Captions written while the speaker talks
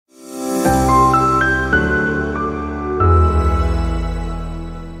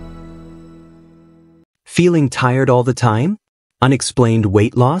Feeling tired all the time? Unexplained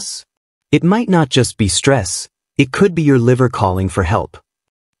weight loss? It might not just be stress, it could be your liver calling for help.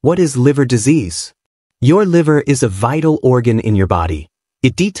 What is liver disease? Your liver is a vital organ in your body.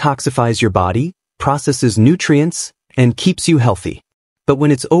 It detoxifies your body, processes nutrients, and keeps you healthy. But when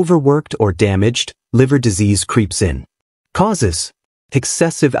it's overworked or damaged, liver disease creeps in. Causes: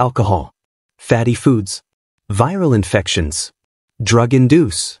 excessive alcohol, fatty foods, viral infections,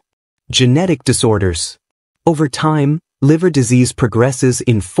 drug-induced, genetic disorders. Over time, liver disease progresses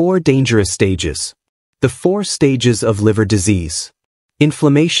in 4 dangerous stages. The 4 stages of liver disease.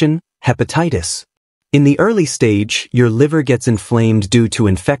 Inflammation, hepatitis. In the early stage, your liver gets inflamed due to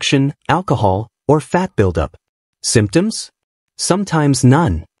infection, alcohol, or fat buildup. Symptoms? Sometimes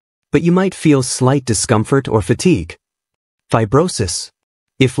none, but you might feel slight discomfort or fatigue. Fibrosis.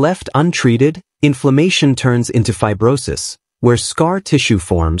 If left untreated, inflammation turns into fibrosis, where scar tissue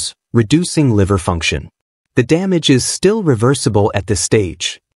forms, reducing liver function. The damage is still reversible at this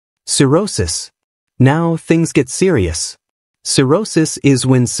stage. Cirrhosis. Now things get serious. Cirrhosis is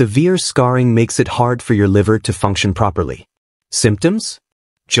when severe scarring makes it hard for your liver to function properly. Symptoms?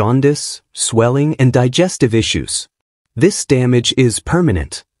 Jaundice, swelling, and digestive issues. This damage is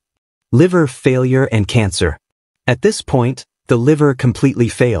permanent. Liver failure and cancer. At this point, the liver completely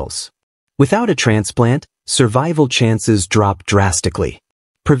fails. Without a transplant, survival chances drop drastically.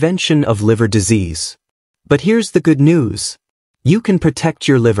 Prevention of liver disease. But here's the good news. You can protect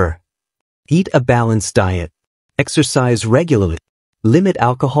your liver. Eat a balanced diet. Exercise regularly. Limit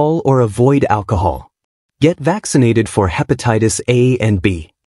alcohol or avoid alcohol. Get vaccinated for hepatitis A and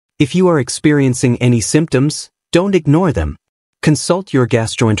B. If you are experiencing any symptoms, don't ignore them. Consult your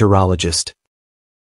gastroenterologist.